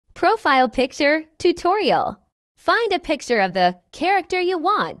Profile Picture Tutorial. Find a picture of the character you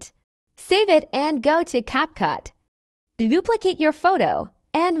want. Save it and go to CapCut. Duplicate your photo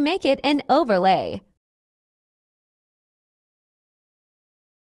and make it an overlay.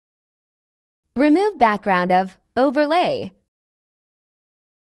 Remove background of overlay.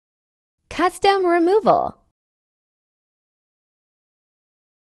 Custom removal.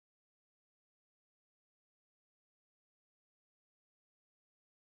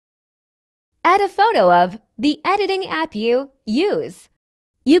 Add a photo of the editing app you use.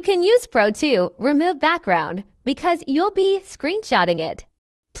 You can use Pro to remove background because you'll be screenshotting it.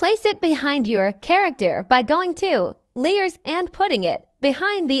 Place it behind your character by going to Layers and putting it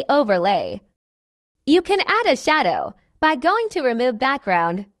behind the overlay. You can add a shadow by going to Remove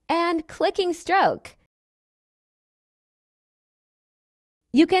Background and clicking Stroke.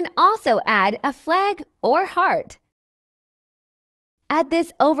 You can also add a flag or heart. Add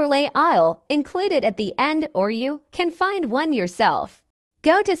this overlay aisle included at the end, or you can find one yourself.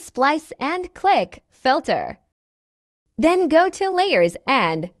 Go to Splice and click Filter. Then go to Layers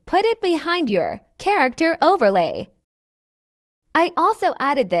and put it behind your character overlay. I also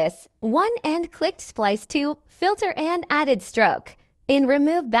added this one and clicked Splice to Filter and added Stroke in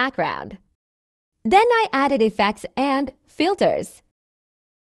Remove Background. Then I added effects and filters.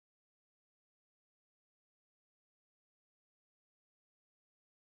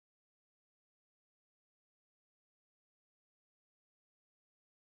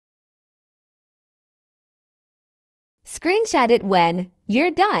 Screenshot it when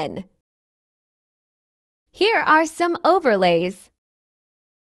you're done. Here are some overlays.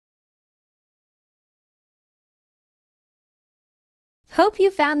 Hope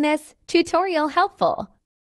you found this tutorial helpful.